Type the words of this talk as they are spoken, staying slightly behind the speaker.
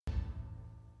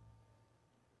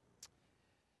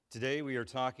Today we are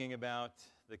talking about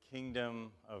the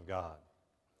kingdom of God.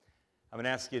 I'm going to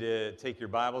ask you to take your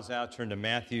Bibles out, turn to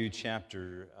Matthew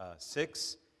chapter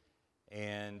 6,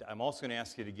 and I'm also going to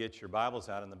ask you to get your Bibles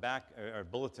out on the back, or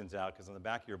bulletins out, because on the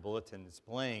back of your bulletin it's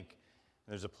blank.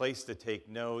 There's a place to take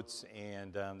notes,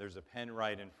 and there's a pen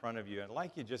right in front of you. I'd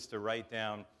like you just to write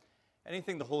down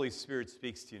anything the Holy Spirit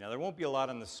speaks to you. Now, there won't be a lot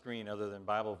on the screen other than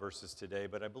Bible verses today,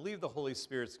 but I believe the Holy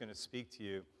Spirit's going to speak to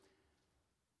you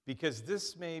because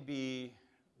this may be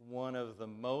one of the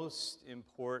most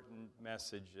important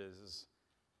messages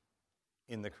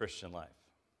in the Christian life.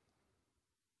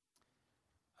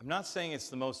 I'm not saying it's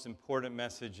the most important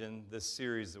message in this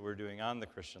series that we're doing on the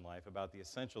Christian life, about the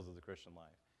essentials of the Christian life.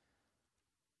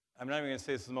 I'm not even going to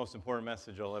say it's the most important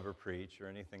message I'll ever preach or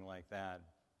anything like that.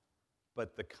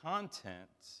 But the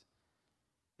content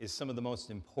is some of the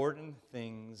most important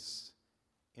things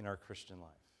in our Christian life.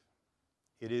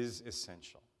 It is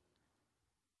essential.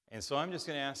 And so I'm just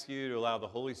going to ask you to allow the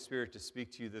Holy Spirit to speak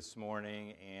to you this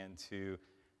morning and to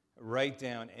write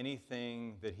down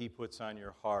anything that He puts on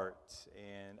your heart.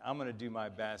 And I'm going to do my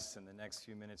best in the next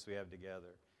few minutes we have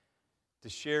together to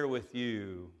share with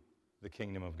you the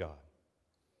kingdom of God.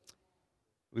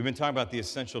 We've been talking about the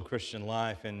essential Christian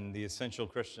life, and the essential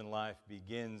Christian life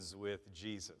begins with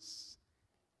Jesus.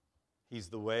 He's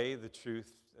the way, the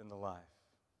truth, and the life.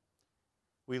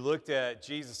 We looked at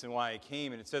Jesus and why He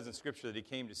came, and it says in Scripture that He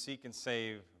came to seek and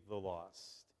save the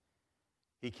lost.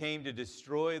 He came to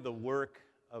destroy the work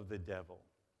of the devil.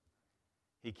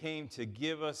 He came to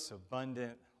give us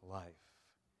abundant life.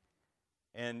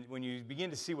 And when you begin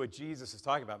to see what Jesus is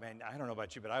talking about, man, I don't know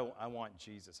about you, but I want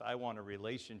Jesus. I want a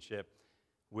relationship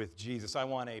with Jesus. I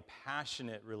want a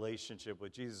passionate relationship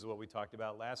with Jesus, is what we talked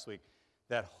about last week.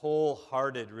 That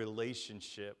wholehearted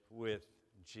relationship with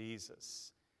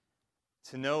Jesus.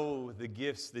 To know the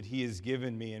gifts that He has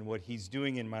given me and what He's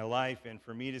doing in my life, and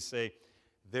for me to say,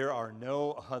 there are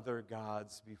no other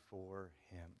gods before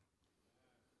Him.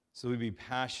 So we be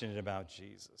passionate about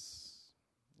Jesus.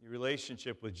 Your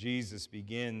relationship with Jesus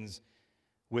begins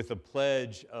with a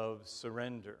pledge of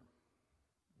surrender.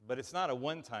 But it's not a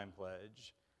one-time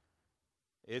pledge.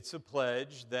 It's a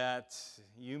pledge that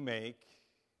you make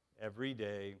every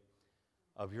day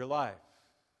of your life.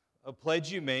 A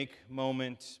pledge you make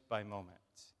moment by moment.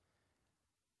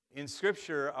 In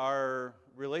Scripture, our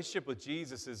relationship with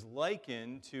Jesus is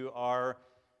likened to our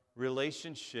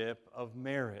relationship of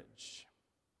marriage.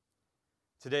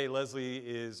 Today, Leslie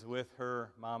is with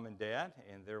her mom and dad,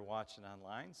 and they're watching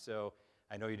online. So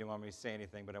I know you didn't want me to say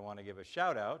anything, but I want to give a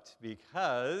shout out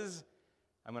because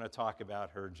I'm going to talk about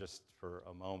her just for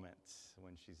a moment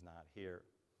when she's not here.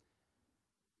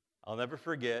 I'll never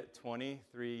forget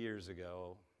 23 years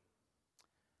ago,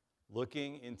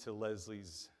 looking into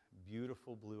Leslie's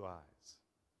beautiful blue eyes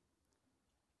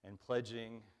and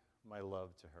pledging my love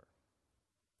to her.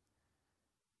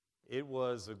 It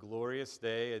was a glorious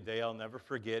day, a day I'll never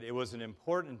forget. It was an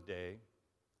important day.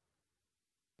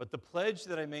 But the pledge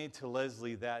that I made to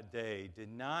Leslie that day did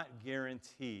not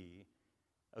guarantee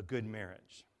a good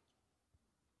marriage.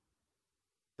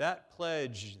 That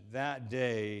pledge that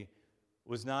day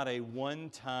was not a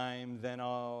one-time, then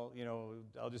I'll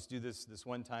just do this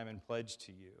one time and pledge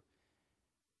to you.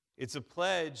 It's a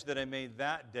pledge that I made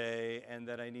that day and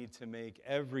that I need to make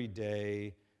every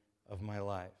day of my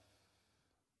life.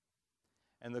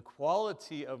 And the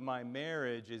quality of my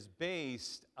marriage is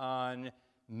based on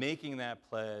making that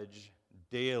pledge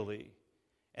daily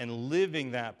and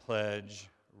living that pledge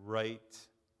right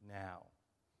now.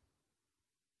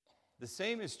 The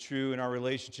same is true in our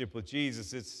relationship with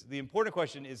Jesus. The important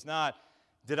question is not,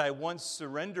 did I once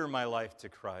surrender my life to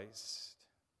Christ?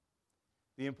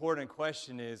 The important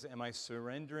question is, am I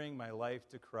surrendering my life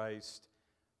to Christ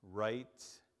right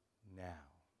now?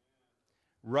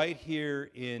 Right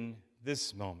here in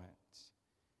this moment.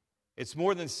 It's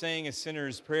more than saying a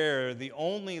sinner's prayer. The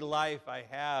only life I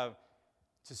have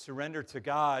to surrender to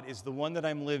God is the one that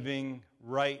I'm living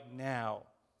right now,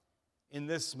 in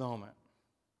this moment.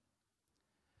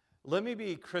 Let me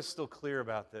be crystal clear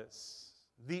about this.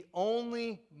 The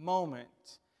only moment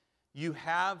you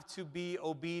have to be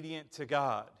obedient to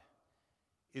God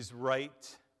is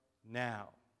right now.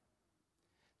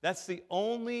 That's the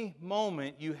only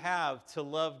moment you have to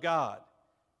love God,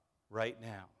 right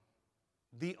now.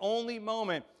 The only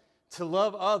moment to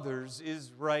love others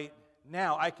is right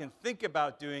now. I can think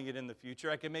about doing it in the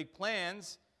future. I can make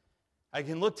plans. I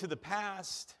can look to the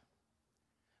past.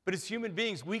 But as human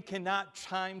beings, we cannot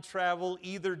time travel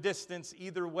either distance,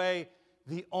 either way.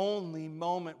 The only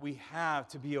moment we have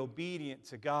to be obedient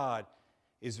to God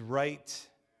is right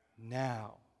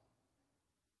now.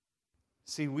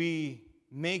 See, we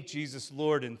make Jesus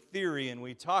Lord in theory and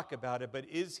we talk about it, but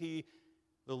is he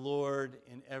the Lord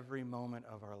in every moment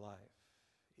of our life?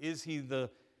 Is he the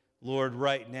Lord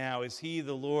right now? Is he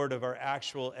the Lord of our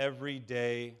actual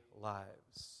everyday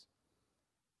lives?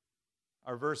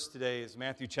 Our verse today is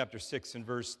Matthew chapter 6 and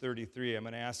verse 33. I'm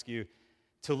going to ask you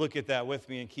to look at that with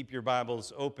me and keep your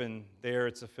Bibles open there.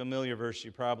 It's a familiar verse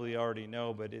you probably already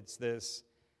know, but it's this.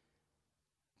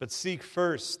 But seek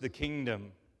first the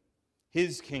kingdom,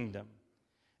 his kingdom,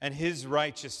 and his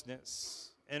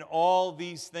righteousness, and all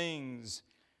these things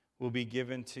will be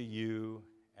given to you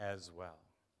as well.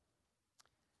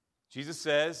 Jesus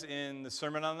says in the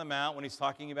Sermon on the Mount, when he's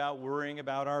talking about worrying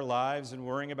about our lives and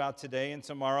worrying about today and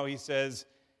tomorrow, he says,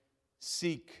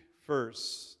 seek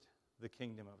first the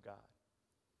kingdom of God.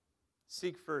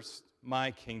 Seek first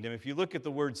my kingdom. If you look at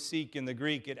the word seek in the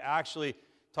Greek, it actually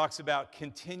talks about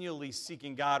continually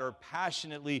seeking God or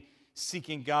passionately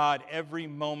seeking God every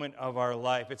moment of our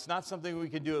life. It's not something we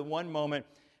can do at one moment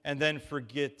and then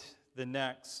forget the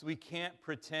next. We can't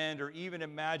pretend or even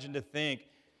imagine to think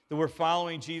that we're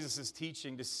following Jesus'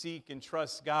 teaching to seek and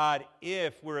trust God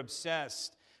if we're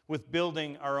obsessed with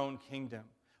building our own kingdom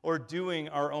or doing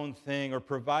our own thing or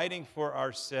providing for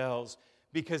ourselves,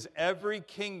 because every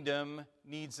kingdom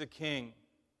needs a king.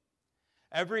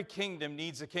 Every kingdom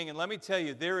needs a king. And let me tell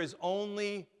you, there is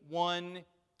only one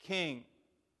king.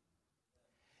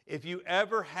 If you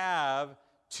ever have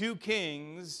two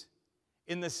kings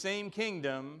in the same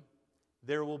kingdom,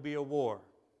 there will be a war.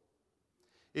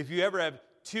 If you ever have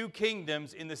two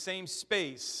kingdoms in the same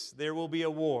space, there will be a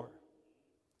war.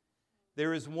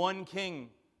 There is one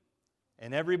king,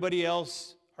 and everybody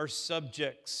else are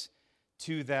subjects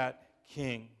to that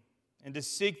king. And to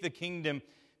seek the kingdom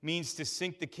means to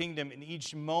seek the kingdom in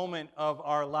each moment of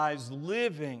our lives,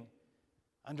 living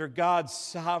under God's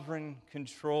sovereign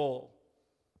control.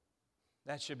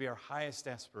 That should be our highest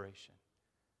aspiration.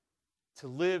 To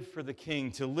live for the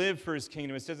king, to live for his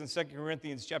kingdom. It says in 2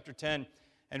 Corinthians chapter 10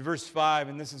 and verse 5,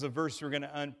 and this is a verse we're going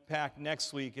to unpack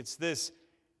next week. It's this: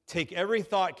 take every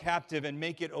thought captive and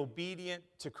make it obedient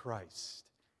to Christ.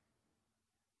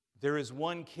 There is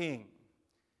one king.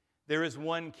 There is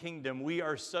one kingdom. We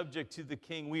are subject to the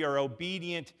king. We are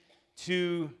obedient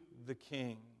to the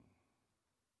king.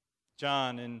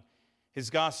 John in his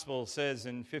gospel says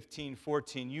in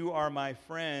 15:14, you are my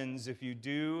friends if you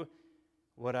do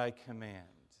what I command.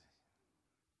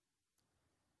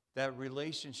 That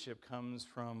relationship comes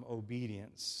from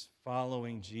obedience,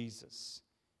 following Jesus.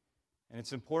 And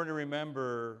it's important to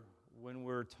remember when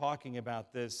we're talking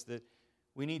about this that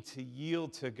we need to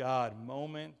yield to God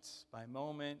moment by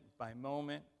moment by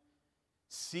moment,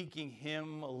 seeking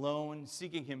him alone,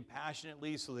 seeking him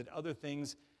passionately so that other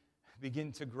things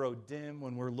begin to grow dim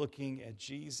when we're looking at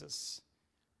Jesus.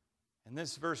 And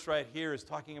this verse right here is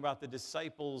talking about the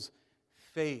disciples'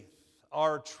 faith,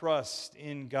 our trust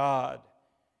in God.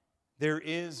 There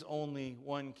is only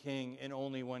one king and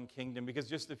only one kingdom, because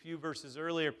just a few verses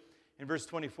earlier, in verse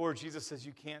 24, Jesus says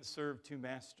you can't serve two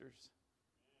masters.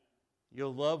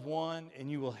 You'll love one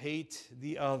and you will hate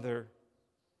the other.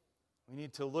 We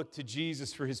need to look to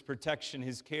Jesus for his protection,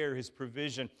 his care, his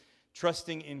provision.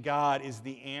 Trusting in God is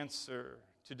the answer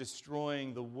to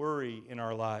destroying the worry in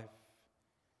our life.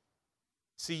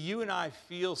 See, you and I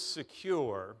feel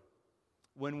secure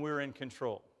when we're in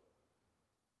control.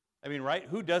 I mean, right?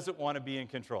 Who doesn't want to be in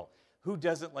control? Who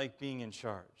doesn't like being in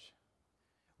charge?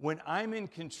 When I'm in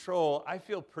control, I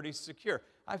feel pretty secure.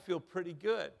 I feel pretty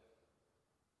good.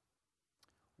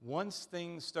 Once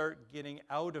things start getting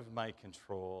out of my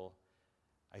control,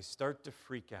 I start to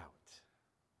freak out.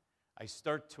 I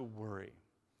start to worry.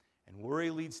 And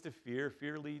worry leads to fear.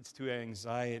 Fear leads to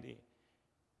anxiety.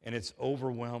 And it's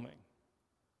overwhelming.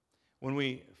 When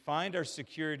we find our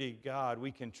security in God,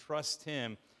 we can trust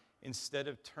him instead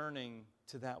of turning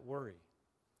to that worry.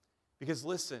 Because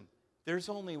listen, there's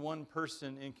only one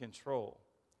person in control,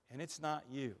 and it's not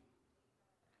you.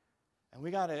 And we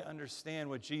got to understand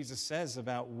what Jesus says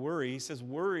about worry. He says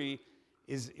worry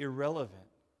is irrelevant.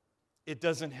 It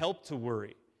doesn't help to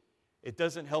worry. It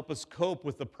doesn't help us cope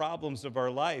with the problems of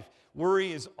our life.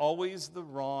 Worry is always the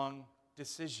wrong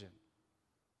decision.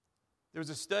 There was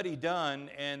a study done,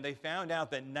 and they found out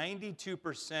that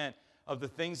 92% of the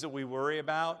things that we worry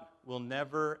about will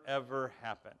never, ever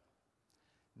happen.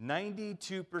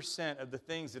 92% of the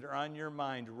things that are on your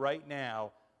mind right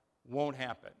now won't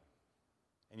happen.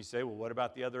 And you say, well, what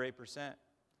about the other 8%?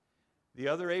 The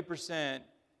other 8%,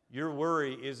 your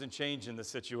worry isn't changing the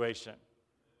situation.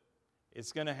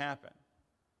 It's going to happen.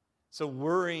 So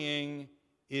worrying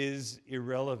is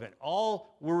irrelevant.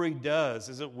 All worry does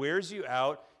is it wears you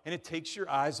out and it takes your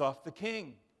eyes off the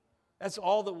king. That's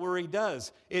all that worry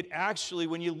does. It actually,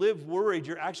 when you live worried,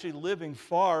 you're actually living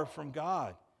far from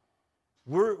God.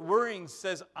 Worrying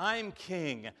says, I'm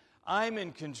king, I'm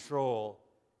in control.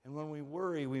 And when we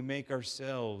worry, we make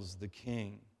ourselves the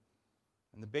king.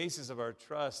 And the basis of our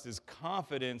trust is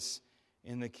confidence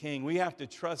in the king. We have to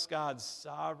trust God's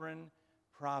sovereign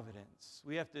providence.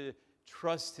 We have to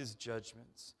trust his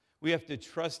judgments. We have to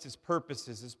trust his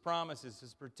purposes, his promises,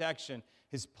 his protection,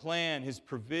 his plan, his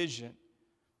provision.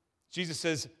 Jesus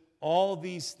says, all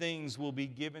these things will be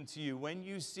given to you. When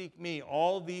you seek me,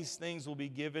 all these things will be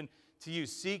given to you.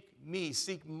 Seek me,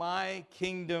 seek my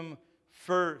kingdom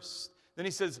first. Then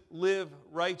he says, live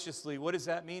righteously. What does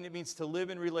that mean? It means to live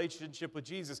in relationship with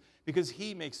Jesus because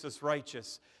he makes us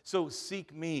righteous. So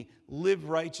seek me, live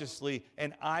righteously,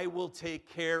 and I will take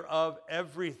care of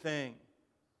everything.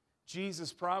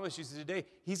 Jesus promised you today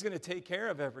he's going to take care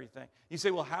of everything. You say,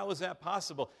 well, how is that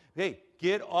possible? Hey,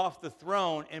 get off the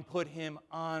throne and put him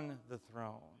on the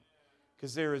throne.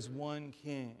 Because there is one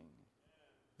king.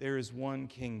 There is one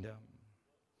kingdom.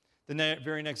 The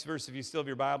very next verse, if you still have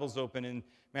your Bibles open, in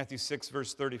Matthew 6,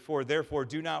 verse 34, therefore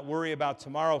do not worry about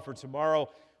tomorrow, for tomorrow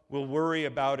will worry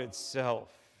about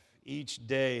itself. Each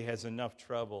day has enough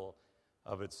trouble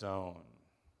of its own.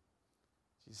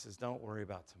 Jesus says, don't worry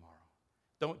about tomorrow.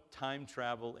 Don't time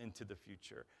travel into the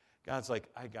future. God's like,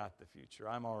 I got the future.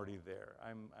 I'm already there.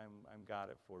 I'm got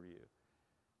it for you.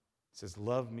 He says,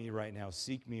 love me right now.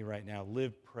 Seek me right now.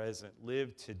 Live present.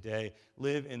 Live today.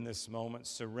 Live in this moment.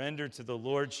 Surrender to the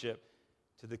lordship,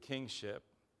 to the kingship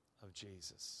of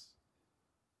Jesus.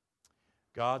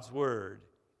 God's word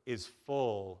is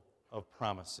full of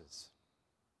promises.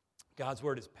 God's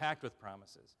word is packed with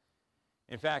promises.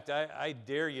 In fact, I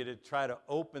dare you to try to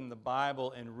open the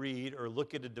Bible and read or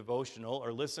look at a devotional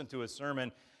or listen to a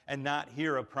sermon and not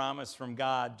hear a promise from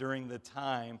God during the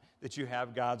time that you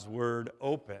have God's word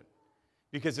open.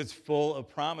 Because it's full of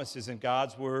promises and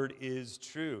God's word is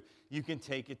true. You can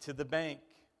take it to the bank.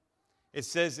 It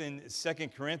says in 2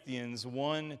 Corinthians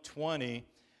 1:20,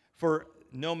 for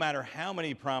no matter how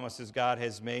many promises God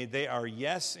has made, they are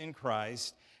yes in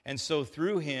Christ, and so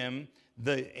through him,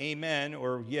 the amen,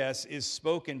 or yes, is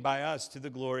spoken by us to the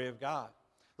glory of God.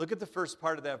 Look at the first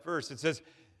part of that verse. It says,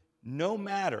 no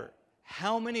matter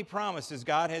how many promises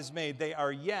God has made, they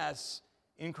are yes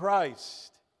in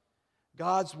Christ.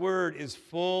 God's word is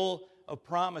full of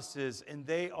promises, and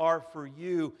they are for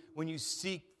you when you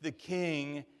seek the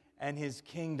King and his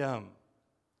kingdom.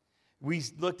 We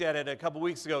looked at it a couple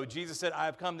weeks ago. Jesus said, I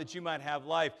have come that you might have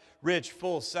life, rich,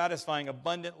 full, satisfying,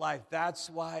 abundant life. That's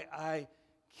why I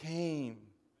came.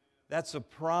 That's a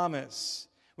promise.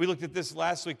 We looked at this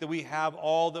last week, that we have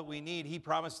all that we need. He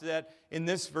promised that in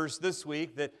this verse this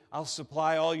week, that I'll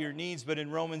supply all your needs. But in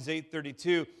Romans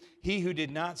 8:32, he who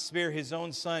did not spare his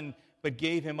own son, but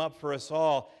gave him up for us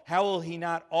all, how will he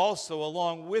not also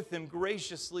along with him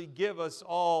graciously give us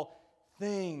all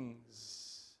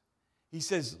things? He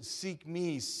says, seek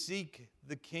me, seek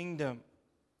the kingdom.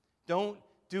 Don't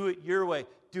do it your way,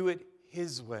 do it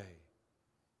his way.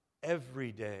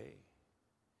 Every day.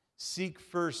 Seek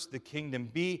first the kingdom.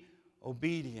 Be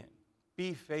obedient.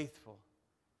 Be faithful.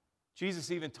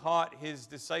 Jesus even taught his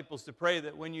disciples to pray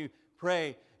that when you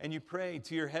pray and you pray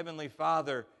to your heavenly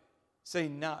Father, say,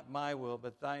 not my will,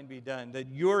 but thine be done. That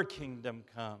your kingdom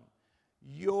come.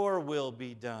 Your will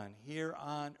be done here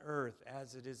on earth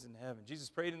as it is in heaven. Jesus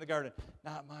prayed in the garden,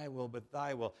 not my will, but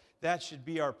thy will. That should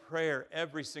be our prayer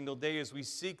every single day as we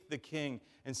seek the King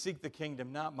and seek the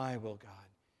kingdom. Not my will, God.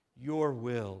 Your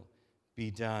will be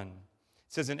done.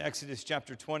 It says in Exodus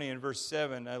chapter 20 and verse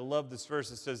 7, I love this verse.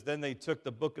 It says, then they took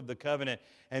the book of the covenant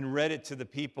and read it to the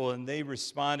people, and they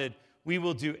responded, we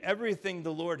will do everything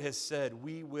the Lord has said.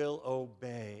 We will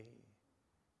obey.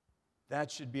 That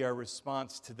should be our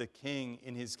response to the King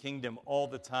in his kingdom all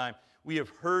the time. We have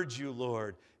heard you,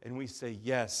 Lord, and we say,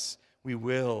 yes, we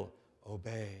will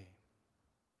obey.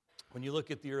 When you look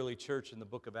at the early church in the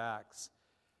book of Acts,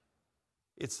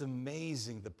 it's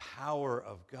amazing the power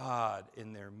of God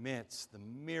in their midst, the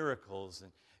miracles,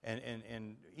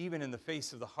 and even in the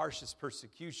face of the harshest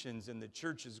persecutions, and the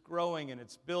church is growing and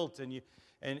it's built, and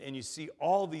you see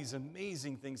all these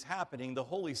amazing things happening. The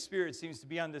Holy Spirit seems to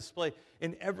be on display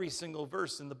in every single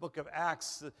verse in the book of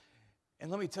Acts. And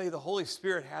let me tell you, the Holy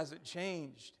Spirit hasn't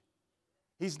changed.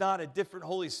 He's not a different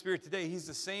Holy Spirit today. He's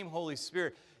the same Holy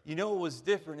Spirit. You know what was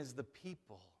different is the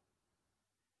people.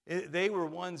 They were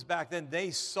ones back then, they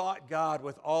sought God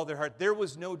with all their heart. There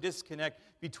was no disconnect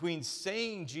between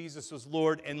saying Jesus was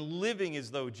Lord and living as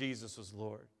though Jesus was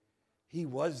Lord. He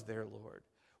was their Lord.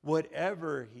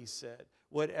 Whatever he said,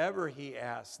 whatever he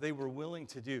asked, they were willing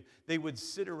to do. They would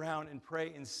sit around and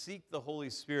pray and seek the Holy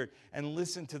Spirit and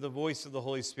listen to the voice of the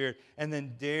Holy Spirit and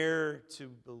then dare to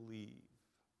believe.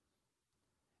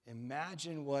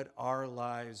 Imagine what our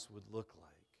lives would look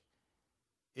like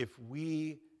if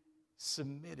we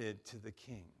submitted to the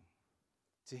King,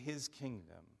 to his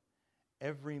kingdom,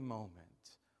 every moment,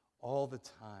 all the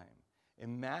time.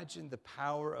 Imagine the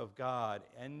power of God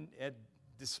and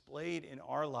displayed in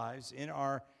our lives, in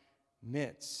our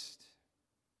midst.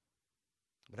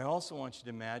 But I also want you to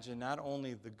imagine not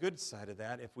only the good side of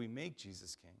that if we make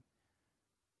Jesus king,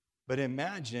 but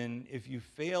imagine if you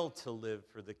fail to live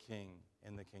for the king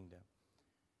and the kingdom.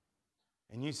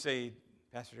 And you say,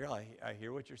 Pastor Darrell, I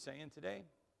hear what you're saying today,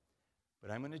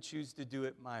 but I'm going to choose to do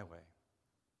it my way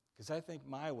because I think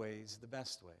my way is the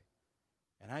best way.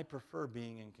 And I prefer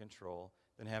being in control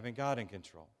than having God in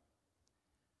control.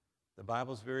 The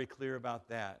Bible's very clear about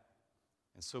that.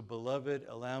 And so, beloved,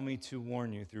 allow me to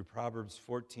warn you through Proverbs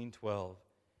 14:12.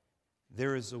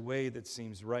 There is a way that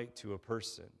seems right to a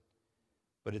person,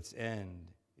 but its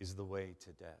end is the way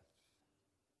to death.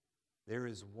 There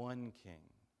is one king.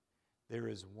 There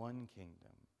is one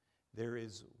kingdom. There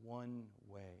is one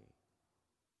way.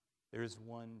 There is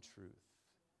one truth.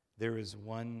 There is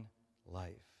one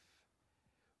life.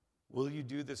 Will you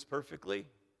do this perfectly?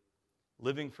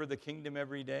 Living for the kingdom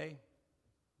every day?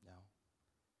 No.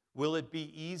 Will it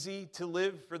be easy to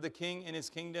live for the king and his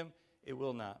kingdom? It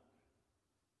will not.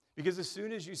 Because as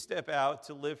soon as you step out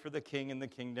to live for the king and the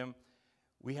kingdom,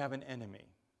 we have an enemy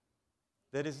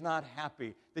that is not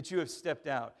happy that you have stepped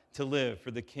out to live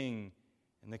for the king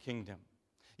and the kingdom.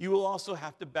 You will also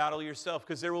have to battle yourself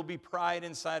because there will be pride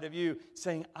inside of you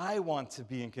saying, I want to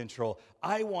be in control.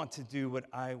 I want to do what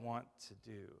I want to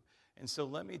do. And so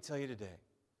let me tell you today,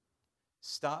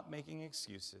 stop making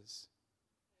excuses.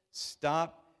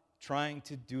 Stop trying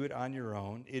to do it on your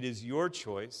own. It is your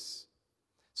choice.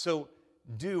 So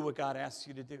do what God asks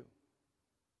you to do.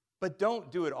 But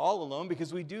don't do it all alone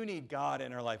because we do need God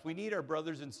in our life. We need our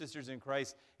brothers and sisters in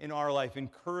Christ in our life,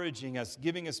 encouraging us,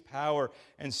 giving us power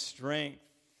and strength.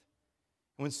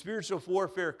 When spiritual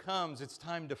warfare comes, it's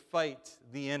time to fight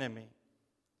the enemy.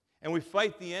 And we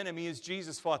fight the enemy as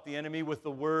Jesus fought the enemy with the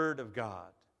Word of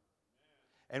God.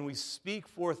 And we speak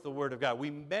forth the Word of God. We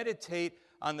meditate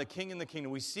on the King and the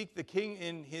kingdom. We seek the King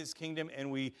in his kingdom, and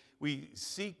we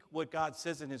seek what God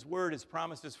says in his Word, his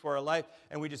promises for our life,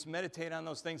 and we just meditate on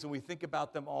those things, and we think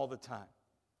about them all the time.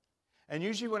 And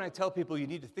usually when I tell people you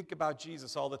need to think about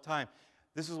Jesus all the time,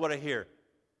 this is what I hear.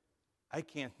 I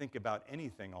can't think about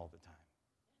anything all the time.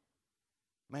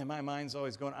 Man, my mind's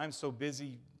always going, I'm so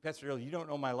busy. Pastor Darrell, you don't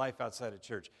know my life outside of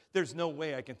church. There's no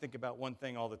way I can think about one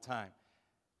thing all the time.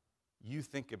 You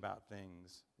think about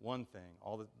things, one thing.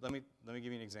 Let me give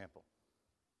you an example.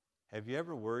 Have you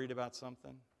ever worried about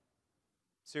something?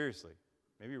 Seriously,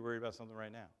 maybe you're worried about something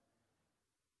right now.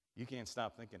 You can't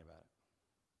stop thinking about it.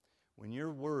 When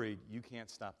you're worried, you can't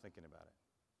stop thinking about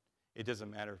it. It doesn't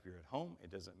matter if you're at home.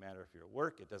 It doesn't matter if you're at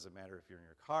work. It doesn't matter if you're in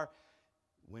your car.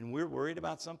 When we're worried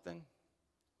about something,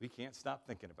 we can't stop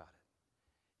thinking about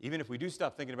it. Even if we do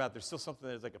stop thinking about it, there's still something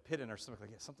that's like a pit in our stomach,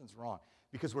 like, yeah, something's wrong.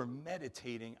 Because we're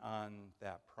meditating on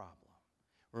that problem.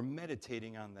 We're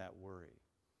meditating on that worry.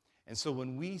 And so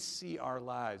when we see our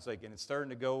lives, and it's starting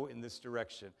to go in this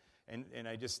direction, and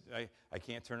I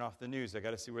can't turn off the news. I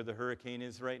got to see where the hurricane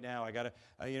is right now. I got to,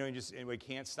 and we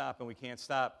can't stop, and we can't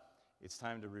stop. It's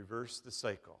time to reverse the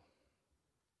cycle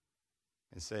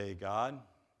and say, God,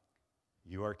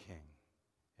 you are king,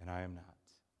 and I am not.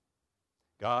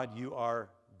 God, you are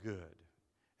good,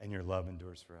 and your love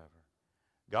endures forever.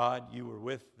 God, you were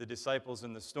with the disciples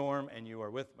in the storm, and you are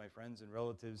with my friends and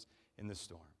relatives in the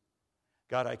storm.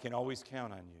 God, I can always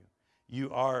count on you.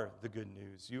 You are the good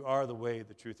news. You are the way,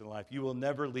 the truth, and life. You will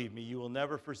never leave me. You will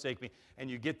never forsake me. And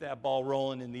you get that ball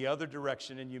rolling in the other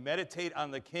direction, and you meditate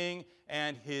on the King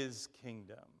and his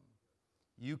kingdom.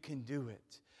 You can do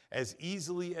it. As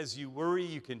easily as you worry,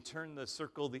 you can turn the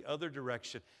circle the other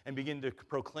direction and begin to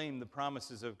proclaim the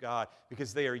promises of God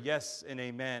because they are yes and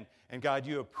amen. And God,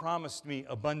 you have promised me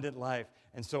abundant life,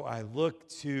 and so I look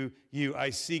to you.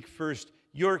 I seek first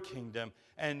your kingdom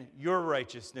and your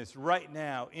righteousness right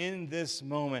now, in this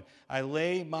moment. I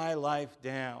lay my life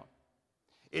down.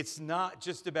 It's not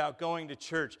just about going to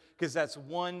church because that's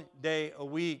one day a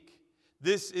week.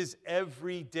 This is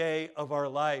every day of our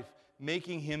life,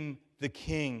 making him the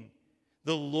King,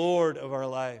 the Lord of our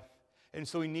life. And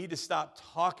so we need to stop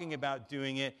talking about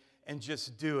doing it and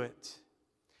just do it.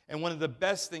 And one of the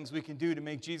best things we can do to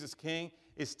make Jesus King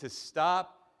is to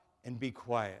stop and be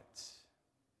quiet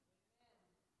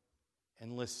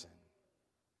and listen.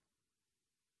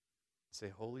 Say,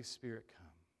 Holy Spirit, come.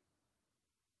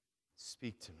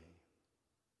 speak to me.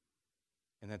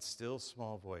 And that still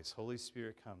small voice, Holy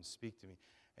Spirit, come, speak to me.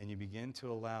 And you begin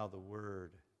to allow the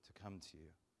Word to come to you.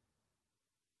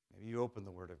 Maybe you open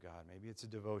the Word of God. Maybe it's a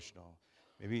devotional.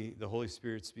 Maybe the Holy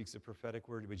Spirit speaks a prophetic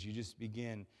word, but you just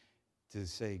begin to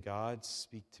say, God,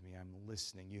 speak to me. I'm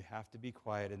listening. You have to be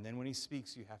quiet. And then when He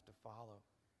speaks, you have to follow.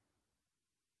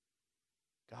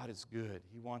 God is good.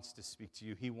 He wants to speak to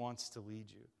you. He wants to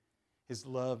lead you. His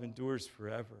love endures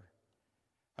forever.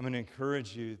 I'm going to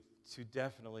encourage you to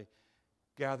definitely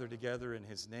gather together in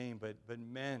His name. But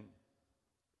men,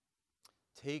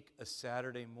 take a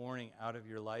Saturday morning out of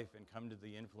your life and come to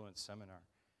the Influence Seminar.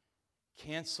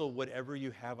 Cancel whatever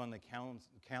you have on the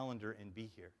calendar and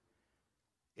be here.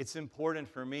 It's important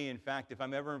for me. In fact, if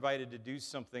I'm ever invited to do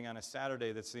something on a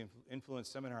Saturday that's the Influence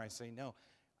Seminar, I say, no,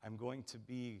 I'm going to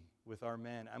be with our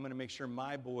men. I'm going to make sure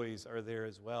my boys are there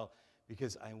as well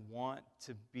because I want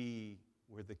to be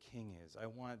where the King is. I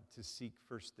want to seek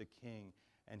first the King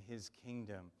and His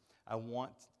kingdom. I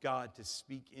want God to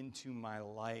speak into my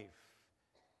life.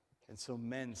 And so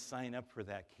men, sign up for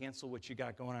that. Cancel what you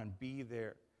got going on. Be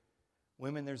there.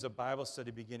 Women, there's a Bible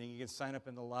study beginning. You can sign up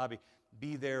in the lobby.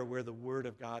 Be there where the Word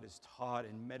of God is taught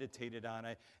and meditated on.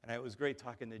 And it was great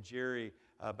talking to Jerry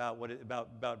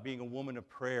about being a woman of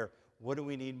prayer. What do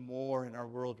we need more in our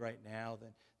world right now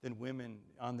than women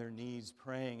on their knees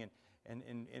praying? And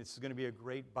it's going to be a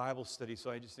great Bible study, so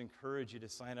I just encourage you to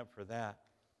sign up for that.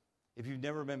 If you've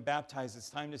never been baptized, it's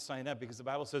time to sign up because the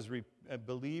Bible says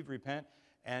believe, repent,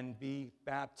 and be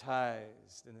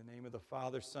baptized in the name of the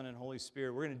Father, Son, and Holy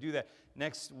Spirit. We're going to do that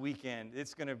next weekend.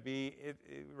 It's going to be,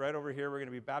 right over here, we're going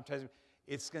to be baptizing.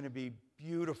 It's going to be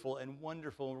beautiful and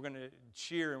wonderful. And we're going to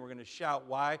cheer and we're going to shout.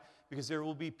 Why? Because there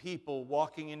will be people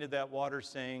walking into that water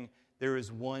saying, there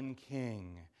is one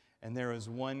King and there is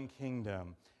one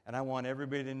kingdom. And I want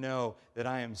everybody to know that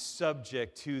I am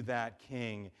subject to that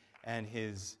King and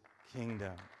His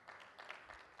kingdom.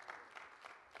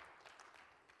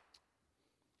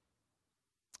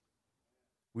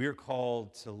 We are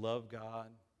called to love God,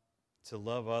 to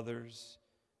love others,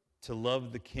 to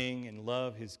love the King and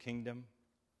love His kingdom.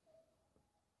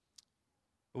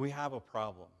 But we have a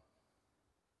problem.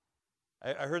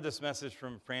 I heard this message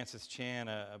from Francis Chan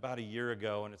about a year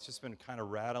ago, and it's just been kind of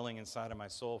rattling inside of my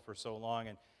soul for so long.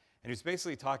 And he's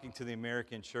basically talking to the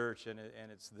American church, and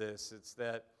it's this. It's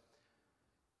that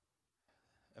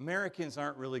Americans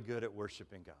aren't really good at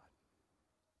worshiping God.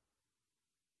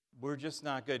 We're just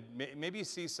not good. Maybe you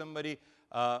see somebody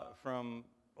from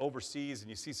overseas and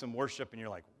you see some worship and you're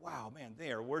like, wow, man,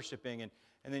 they are worshiping. And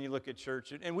then you look at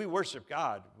church and we worship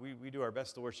God. We do our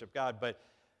best to worship God.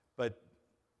 But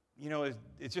you know,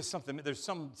 it's just something,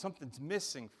 something's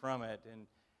missing from it. And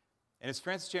as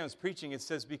Francis Chan was preaching, it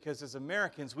says because as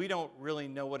Americans, we don't really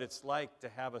know what it's like to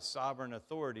have a sovereign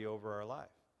authority over our life.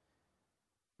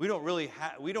 We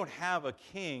don't have a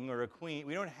king or a queen.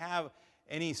 We don't have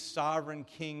any sovereign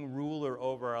king ruler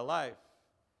over our life.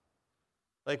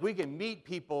 Like we can meet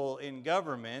people in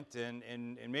government,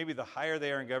 and maybe the higher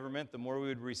they are in government, the more we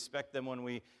would respect them when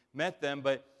we met them.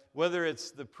 But whether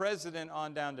it's the president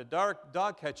on down to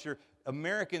dog catcher,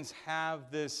 Americans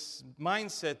have this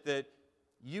mindset that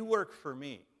you work for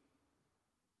me.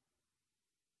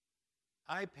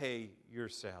 I pay your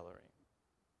salary.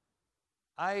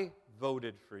 I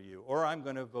voted for you, or I'm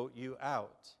going to vote you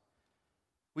out.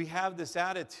 We have this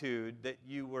attitude that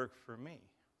you work for me.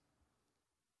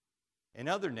 In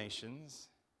other nations,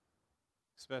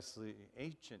 especially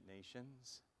ancient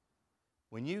nations,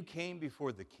 when you came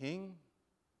before the king,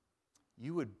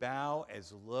 you would bow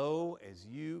as low as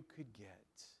you could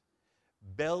get,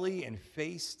 belly and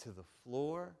face to the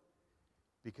floor,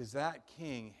 because that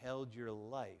king held your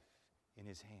life in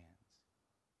his hands.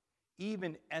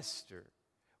 Even Esther,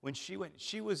 when she went,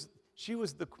 she was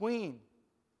the queen.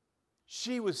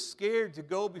 She was scared to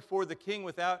go before the king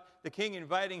without the king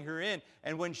inviting her in.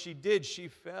 And when she did, she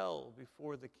fell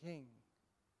before the king.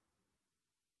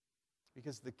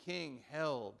 Because the king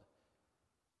held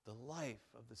the life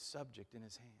of the subject in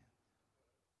his hand.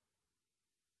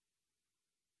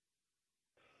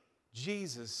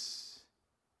 Jesus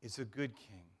is a good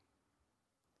king.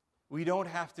 We don't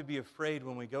have to be afraid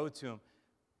when we go to him,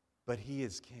 but he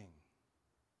is king.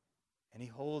 And he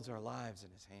holds our lives in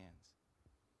his hands.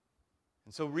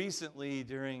 And so recently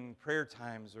during prayer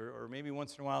times, or maybe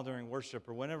once in a while during worship,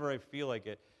 or whenever I feel like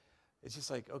it, it's just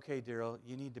like, okay, Daryl,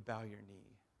 you need to bow your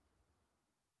knee.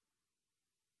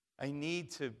 I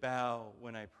need to bow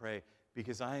when I pray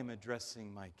because I am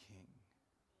addressing my king.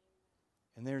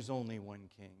 And there's only one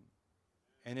king,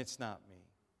 and it's not me.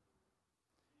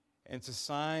 And it's a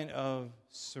sign of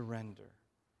surrender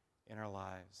in our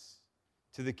lives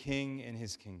to the King and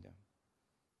his kingdom.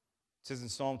 It says in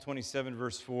Psalm 27,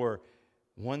 verse 4,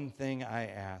 one thing I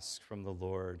ask from the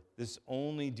Lord, this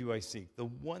only do I seek. The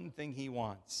one thing he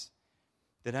wants,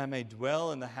 that I may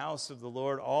dwell in the house of the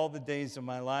Lord all the days of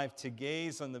my life, to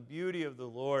gaze on the beauty of the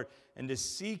Lord and to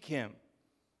seek him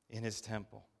in his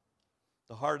temple.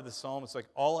 The heart of the psalm is like,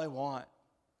 all I want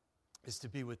is to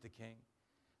be with the King.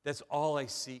 That's all I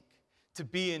seek, to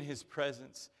be in his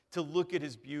presence, to look at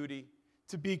his beauty,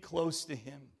 to be close to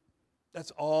him.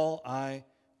 That's all I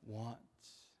want.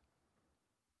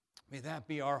 May that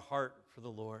be our heart for the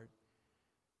Lord.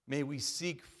 May we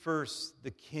seek first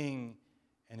the King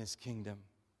and his kingdom.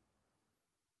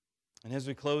 And as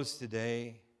we close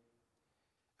today,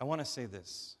 I want to say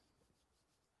this.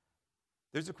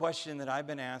 There's a question that I've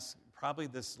been asked probably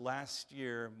this last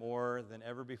year more than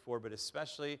ever before, but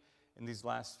especially in these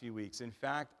last few weeks. In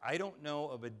fact, I don't know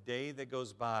of a day that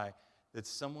goes by that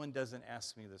someone doesn't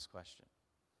ask me this question.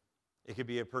 It could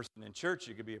be a person in church.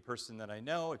 It could be a person that I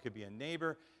know. It could be a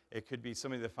neighbor. It could be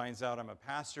somebody that finds out I'm a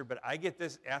pastor. But I get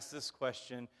asked this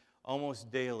question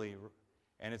almost daily,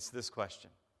 and it's this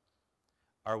question.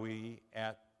 Are we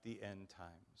at the end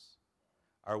times?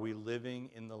 Are we living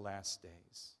in the last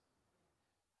days?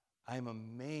 I'm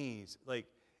amazed. Like,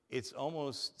 it's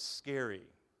almost scary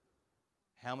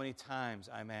how many times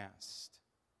I'm asked,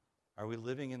 are we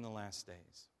living in the last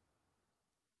days?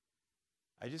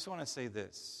 I just want to say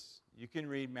this. You can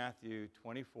read Matthew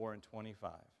 24 and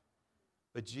 25.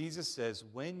 But Jesus says,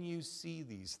 when you see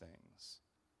these things,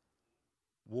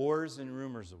 wars and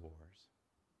rumors of wars,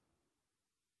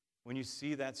 when you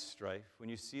see that strife, when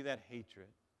you see that hatred,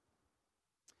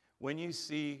 when you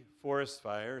see forest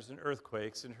fires and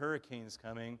earthquakes and hurricanes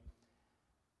coming,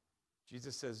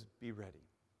 Jesus says, be ready.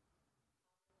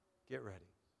 Get ready.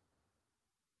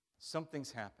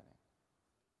 Something's happening.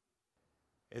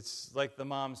 It's like the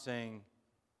mom saying,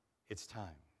 it's time.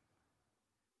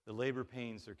 The labor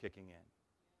pains are kicking in.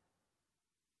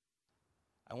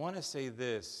 I want to say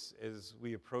this as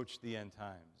we approach the end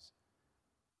times.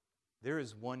 There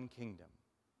is one kingdom,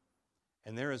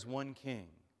 and there is one king,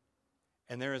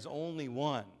 and there is only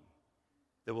one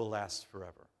that will last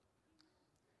forever.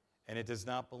 And it does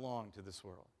not belong to this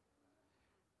world.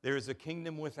 There is a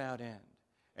kingdom without end,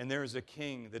 and there is a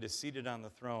king that is seated on the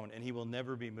throne, and he will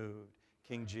never be moved,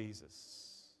 King Jesus.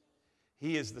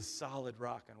 He is the solid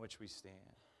rock on which we stand.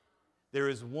 There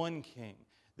is one king.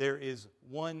 There is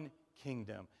one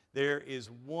kingdom. There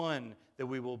is one that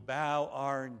we will bow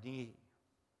our knee.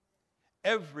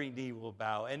 Every knee will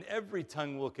bow, and every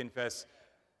tongue will confess.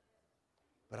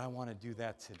 But I want to do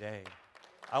that today.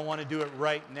 I want to do it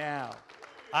right now.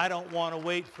 I don't want to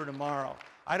wait for tomorrow.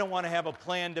 I don't want to have a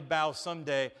plan to bow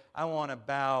someday. I want to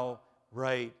bow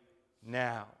right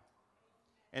now.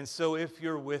 And so if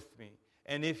you're with me,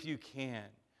 and if you can,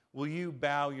 will you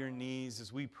bow your knees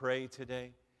as we pray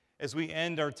today? As we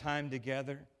end our time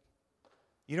together?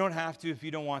 You don't have to if you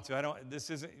don't want to.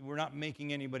 We're not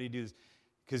making anybody do this.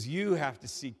 Because you have to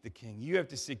seek the King. You have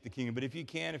to seek the kingdom. But if you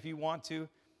can, if you want to,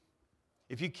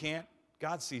 if you can't,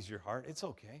 God sees your heart. It's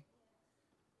okay.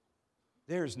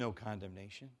 There is no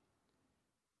condemnation.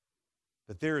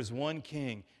 But there is one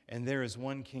king and there is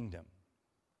one kingdom.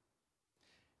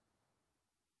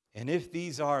 And if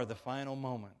these are the final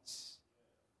moments,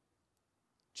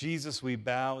 Jesus, we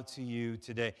bow to you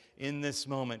today in this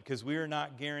moment because we are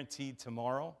not guaranteed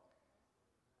tomorrow.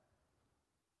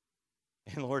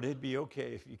 And Lord, it'd be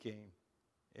okay if you came.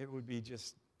 It'd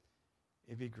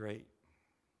be great.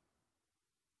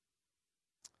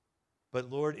 But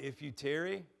Lord, if you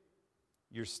tarry,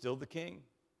 you're still the King.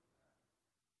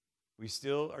 We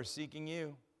still are seeking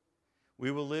you.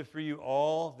 We will live for you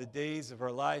all the days of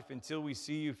our life until we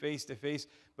see you face to face.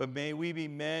 But may we be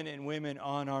men and women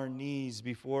on our knees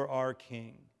before our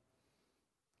King,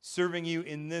 serving you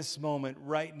in this moment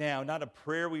right now. Not a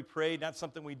prayer we prayed, not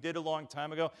something we did a long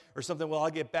time ago, or something, well,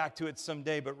 I'll get back to it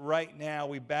someday. But right now,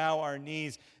 we bow our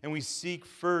knees and we seek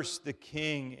first the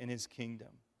King and his kingdom.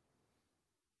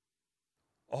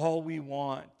 All we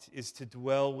want is to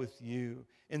dwell with you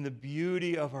in the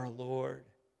beauty of our Lord.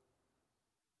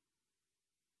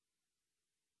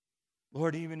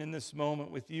 Lord, even in this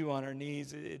moment with you on our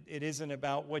knees, it isn't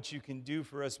about what you can do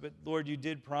for us, but Lord, you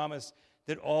did promise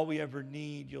that all we ever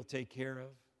need, you'll take care of.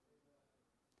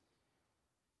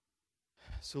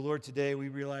 So Lord, today we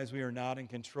realize we are not in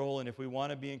control, and if we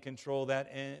want to be in control,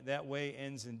 that way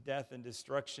ends in death and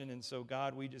destruction. And so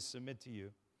God, we just submit to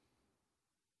you,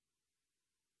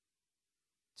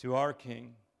 to our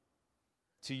King,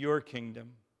 to your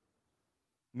kingdom.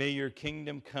 May your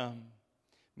kingdom come.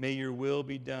 May your will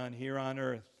be done here on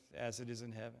earth as it is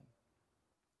in heaven.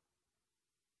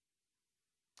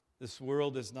 This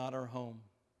world is not our home.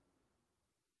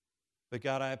 But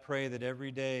God, I pray that every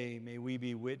day may we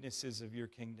be witnesses of your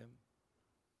kingdom.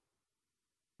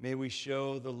 May we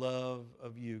show the love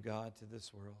of you, God, to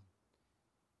this world.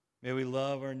 May we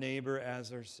love our neighbor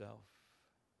as ourselves.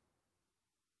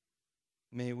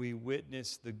 May we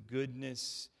witness the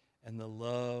goodness and the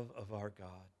love of our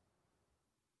God.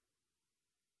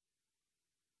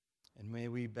 And may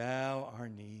we bow our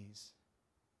knees,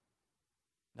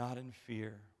 not in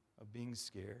fear of being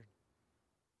scared,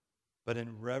 but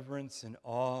in reverence and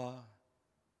awe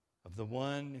of the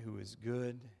one who is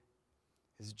good.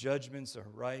 His judgments are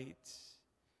right.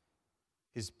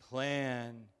 His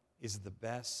plan is the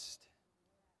best.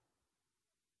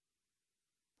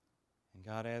 And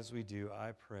God, as we do,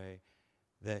 I pray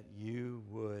that you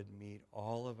would meet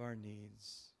all of our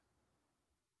needs,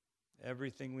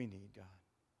 everything we need, God,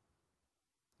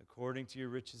 according to your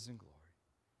riches and glory.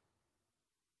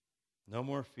 No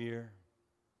more fear,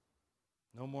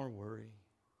 no more worry,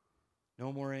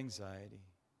 no more anxiety,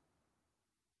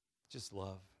 just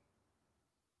love.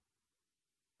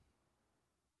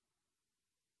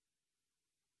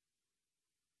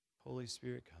 Holy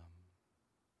Spirit, come.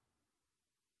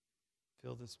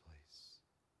 Fill this place.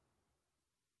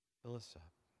 Fill us up.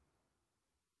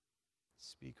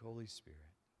 Speak, Holy Spirit.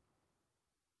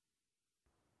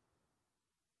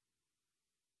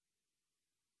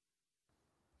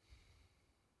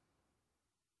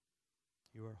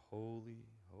 You are holy,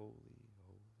 holy,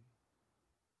 holy.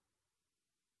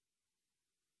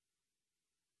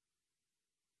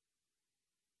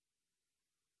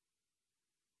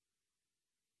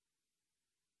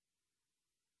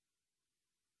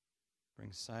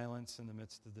 Bring silence in the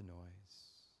midst of the noise.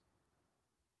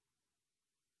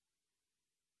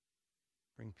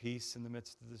 Bring peace in the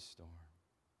midst of the storm.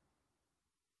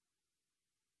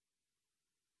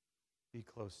 Be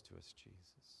close to us,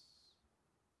 Jesus.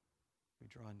 We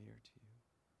draw near to you.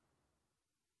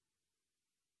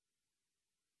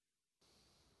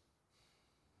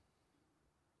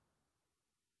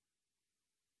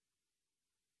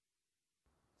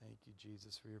 Thank you,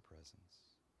 Jesus, for your presence.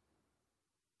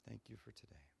 Thank you for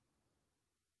today.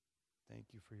 Thank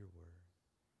you for your word.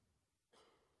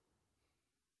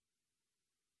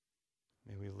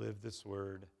 May we live this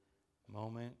word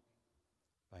moment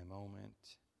by moment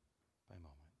by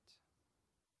moment.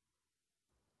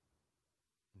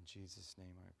 In Jesus'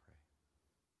 name I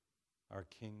pray. Our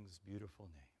King's beautiful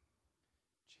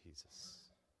name, Jesus.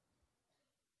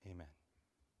 Amen.